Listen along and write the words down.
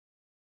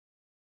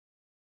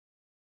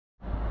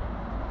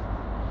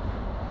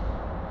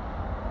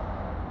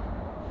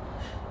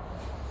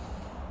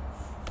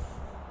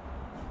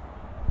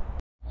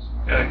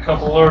Got a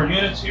couple lower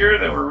units here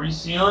that we're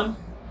resealing.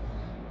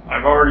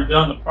 I've already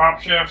done the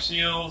prop shaft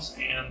seals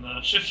and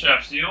the shift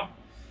shaft seal.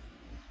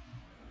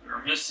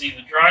 We're missing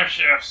the drive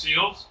shaft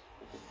seals,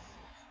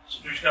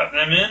 so just got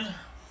them in.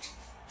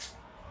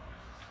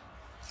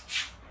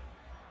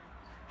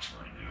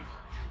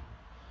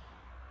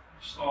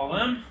 Install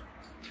them.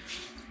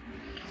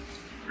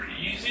 Pretty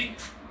easy.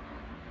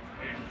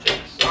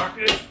 Take the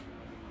socket.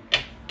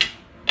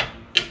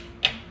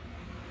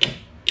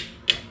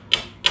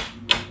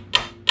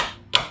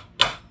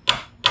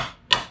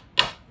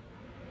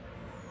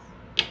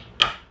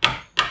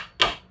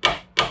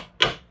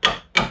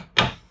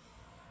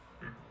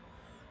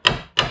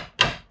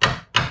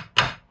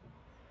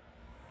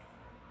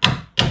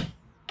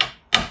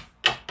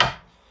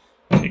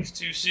 Takes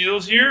two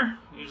seals here.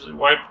 Usually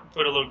wipe and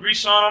put a little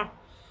grease on them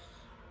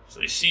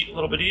so they seat a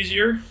little bit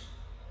easier.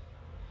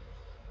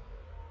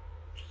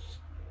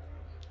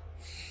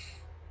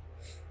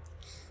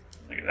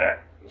 Look at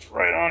that, goes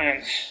right on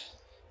in.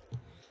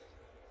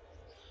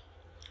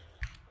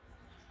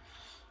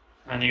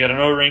 And you got an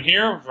O-ring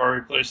here, we've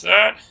already replaced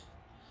that.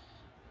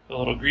 Put a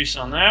little grease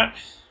on that.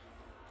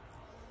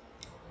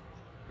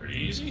 Pretty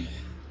easy.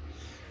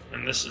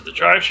 And this is the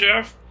drive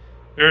shaft.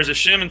 There's a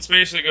shim and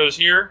space that goes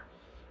here.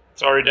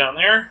 It's already down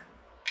there.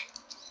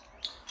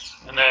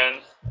 And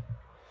then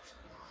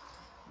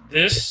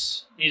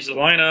this needs to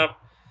line up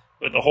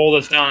with the hole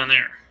that's down in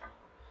there.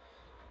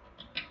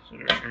 So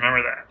just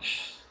remember that.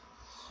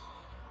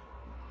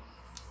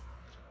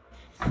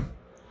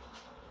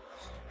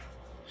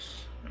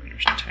 Let me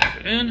just tap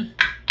it in.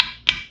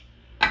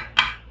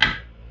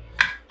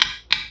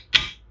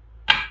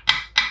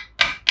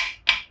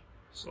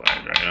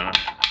 Slide right on.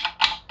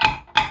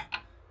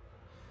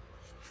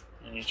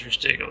 And you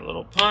just take a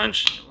little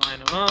punch and line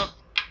them up.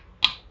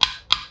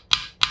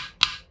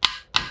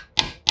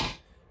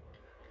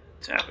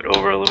 Tap it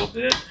over a little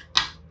bit.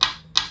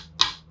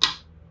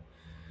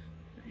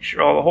 Make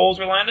sure all the holes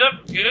are lined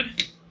up.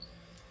 Good.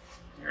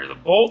 Here are the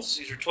bolts.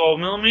 These are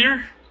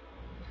 12mm.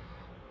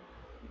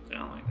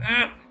 Down like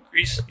that.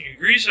 Grease. You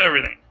grease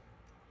everything.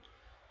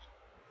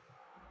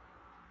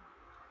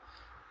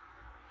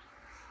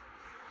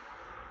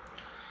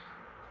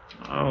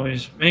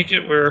 Always make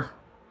it where.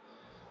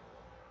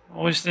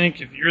 Always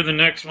think if you're the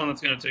next one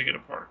that's going to take it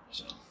apart.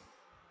 So,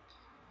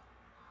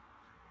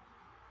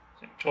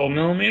 take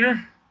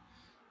 12mm.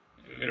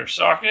 Go get our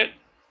socket.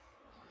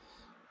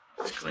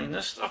 Let's clean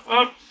this stuff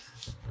up.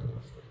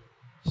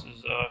 This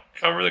is a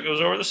cover that goes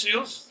over the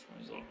seals.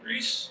 There's a little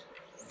grease.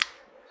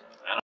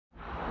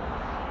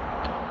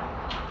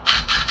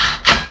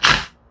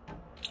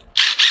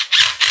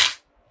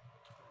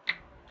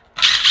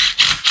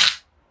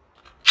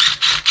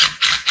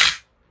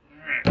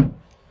 Alright.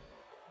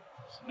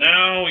 So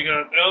now we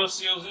got those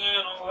seals in,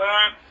 all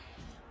that.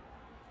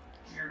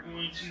 We're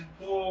going to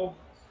pull.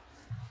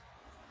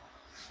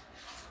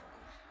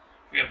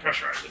 We gotta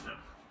pressurize it now.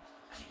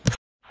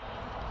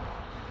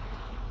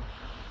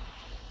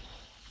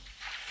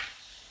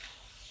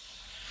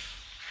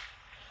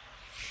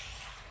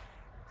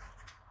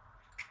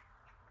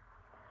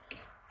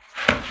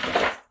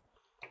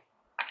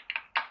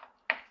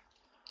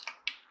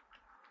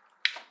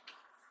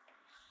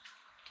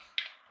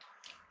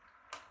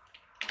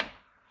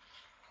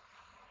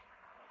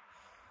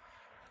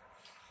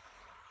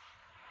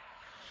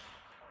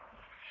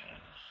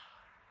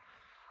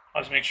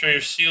 Always make sure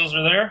your seals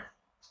are there.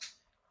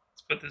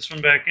 Put this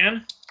one back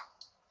in.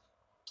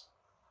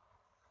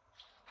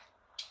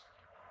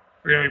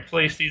 We're going to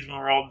replace these when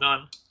we're all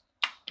done.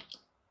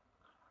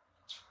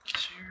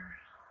 This here.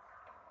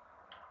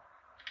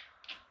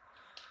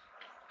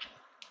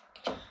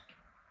 All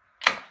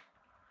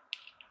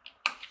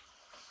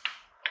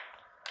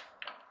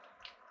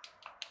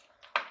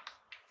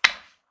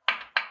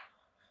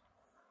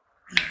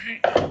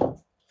right.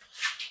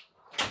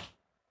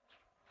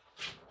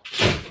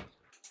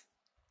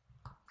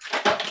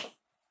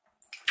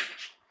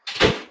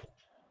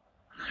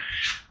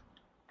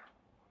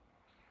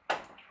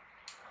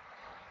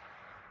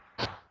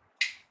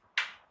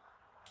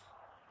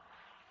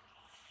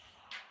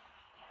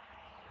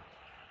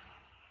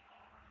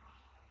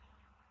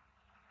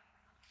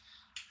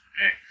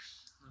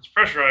 Let's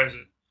pressurize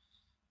it.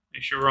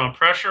 Make sure we're on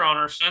pressure on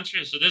our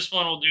sensor. So this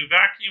one will do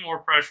vacuum or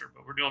pressure,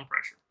 but we're doing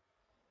pressure.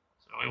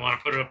 So we want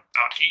to put it up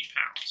about 8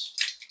 pounds.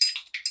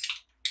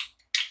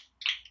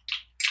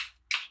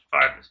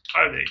 5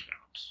 to 8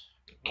 pounds.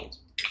 It holds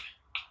it good.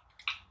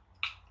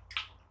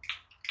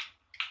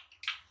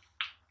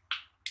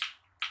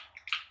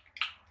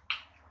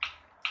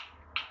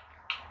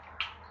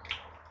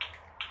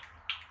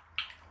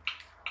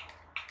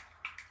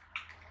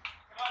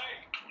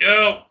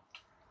 Yo.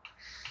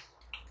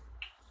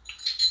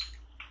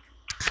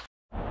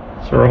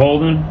 So we're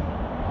holding.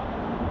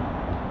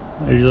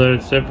 Maybe let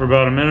it sit for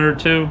about a minute or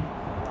two,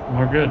 and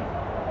we're good.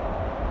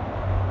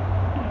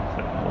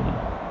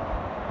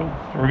 Cool.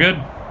 So we're good.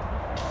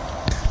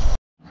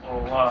 So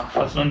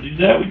let's undo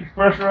that. We just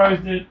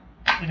pressurized it.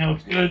 You know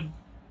it's good.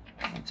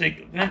 I'll take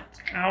the vent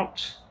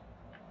out.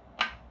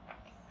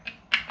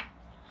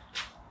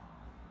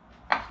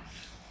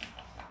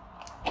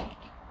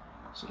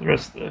 So the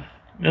rest of the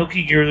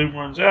milky gear lube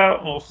runs out,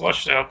 and we'll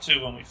flush it out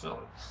too when we fill it.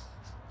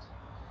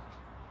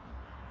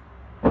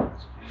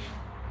 Let's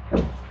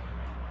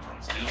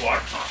do the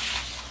water pump.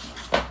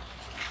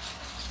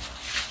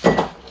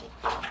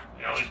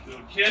 We always do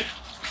a kit.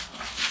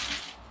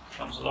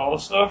 Comes with all the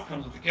stuff.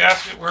 Comes with the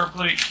gasket, wear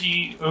plate,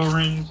 key,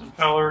 O-rings,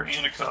 impeller,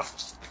 and a cup.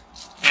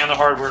 And the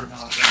hardware to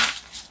mount it down.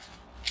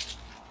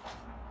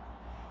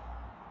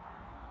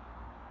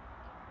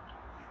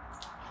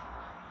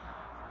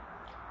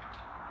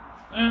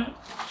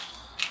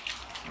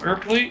 Wear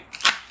plate.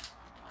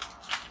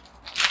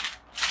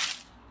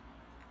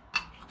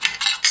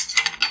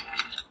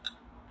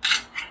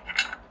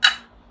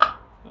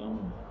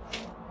 Boom.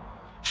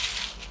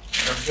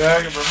 Our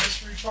bag of our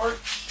mystery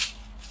parts.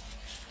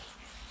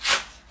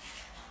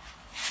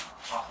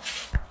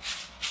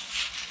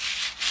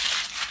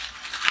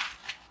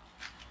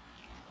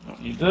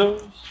 Don't need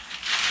those.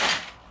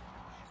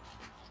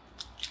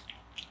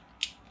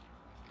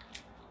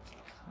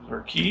 There's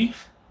our key.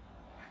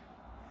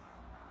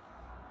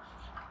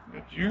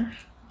 Got here.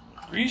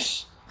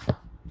 Grease. Does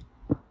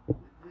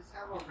this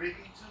have a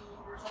rigging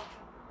tool or something?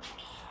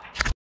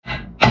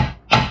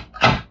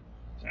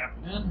 Tap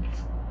it in.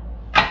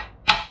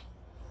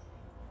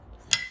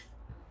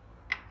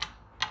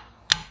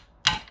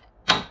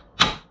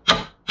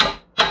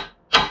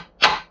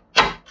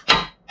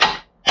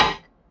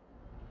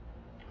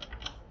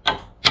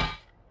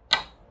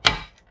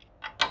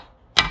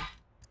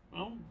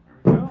 Oh, there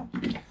we go.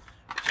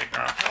 Take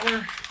our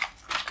impeller.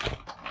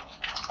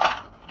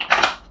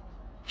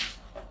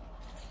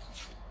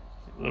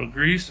 A little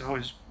grease. I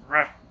always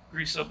wrap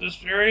grease up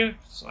this area,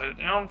 slide it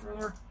down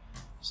further.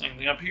 Same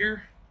thing up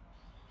here.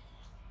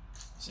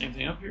 Same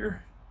thing up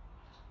here.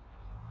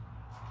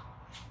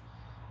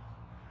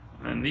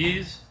 And then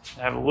these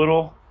have a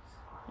little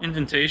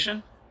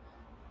indentation.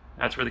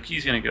 That's where the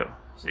key's gonna go.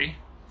 See?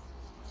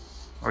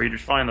 Or you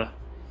just find the,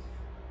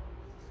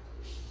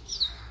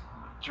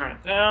 turn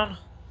it down,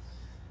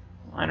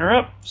 line her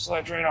up,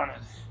 slides right on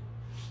it.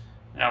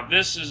 Now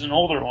this is an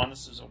older one.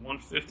 This is a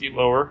 150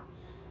 lower.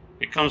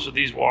 It comes with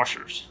these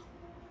washers.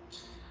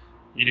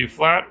 You do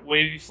flat,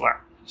 wavy,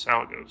 flat. That's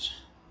how it goes.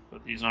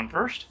 Put these on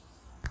first.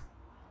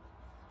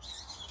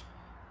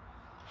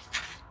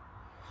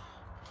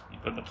 You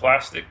put the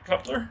plastic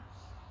coupler.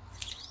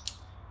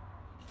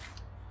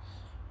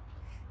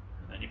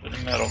 And then you put the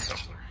metal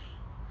coupler.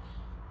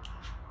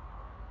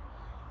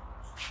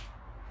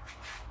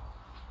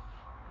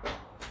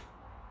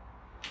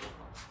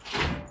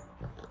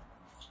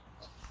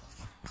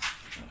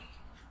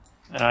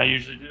 And I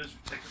usually do is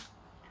take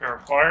a pair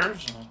of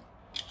pliers and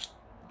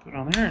put it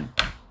on there, and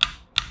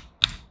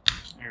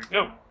there we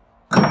go.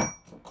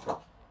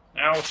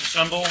 Now let's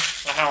assemble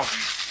the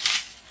housing.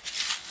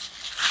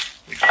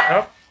 Take the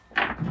cup,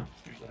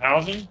 here's the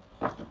housing,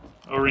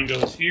 O-ring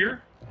goes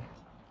here,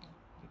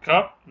 the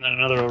cup, and then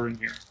another O-ring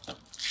here.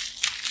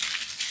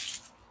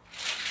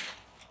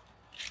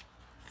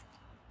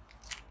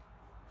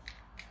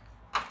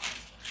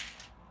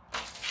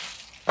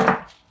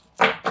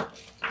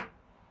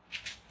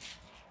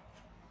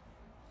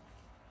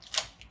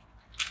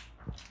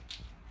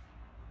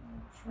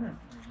 There's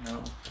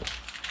no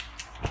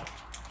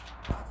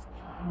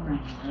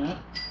O-ring in that.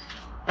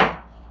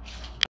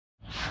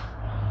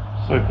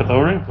 So we put the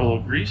O-ring, put a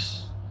little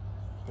grease.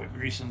 Put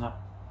grease in the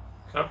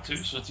cup too,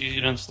 so it's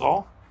easy to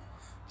install.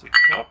 Take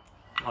the cup,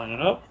 line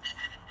it up,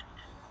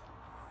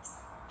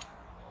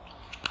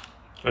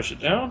 push it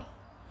down.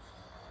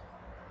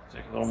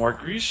 Take a little more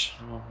grease,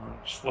 and we'll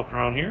just flip it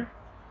around here.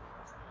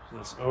 So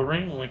that's the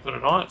O-ring. When we put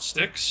it on, it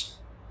sticks.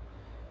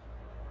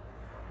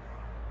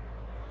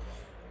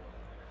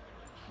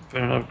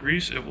 Put enough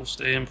grease, it will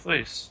stay in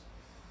place.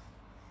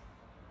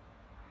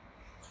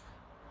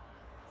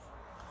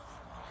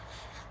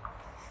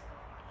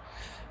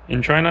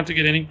 And try not to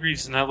get any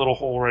grease in that little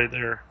hole right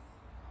there.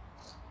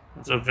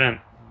 It's a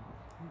vent.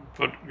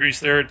 Put grease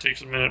there, it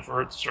takes a minute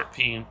for it to start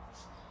peeing.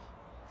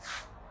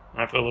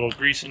 I put a little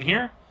grease in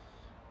here.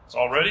 It's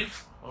all ready.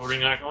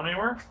 O-ring not going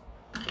anywhere.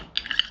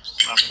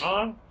 Snap it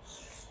on.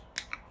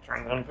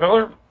 Turn the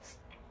impeller.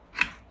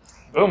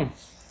 Boom.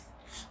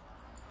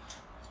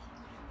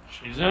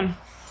 She's in.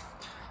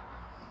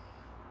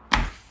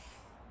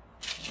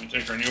 We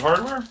take our new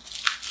hardware.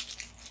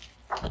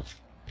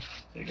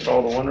 Take it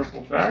all the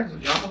wonderful bags of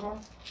Yamaha.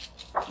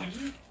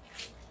 Easy.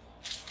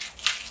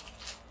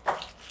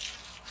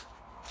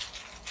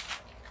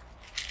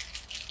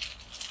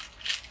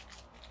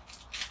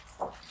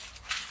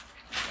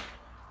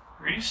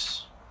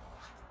 Grease.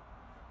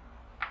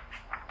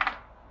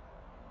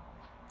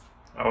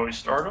 I always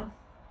start them.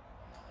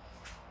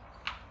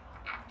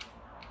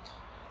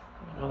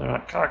 No, they're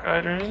not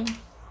cockeyed or anything.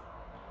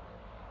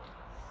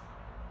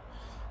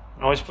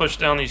 And always push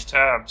down these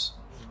tabs.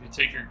 If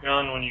you take your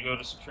gun when you go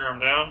to secure them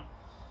down,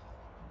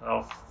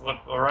 they'll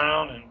flip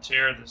around and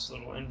tear this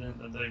little indent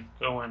that they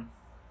go in.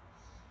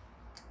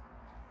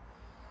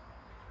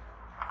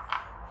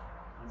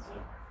 That's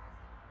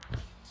it.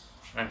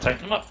 And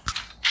tighten them up.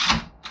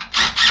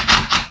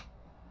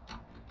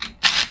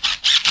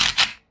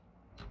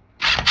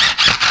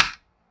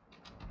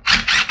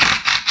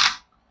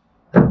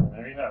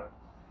 you have it.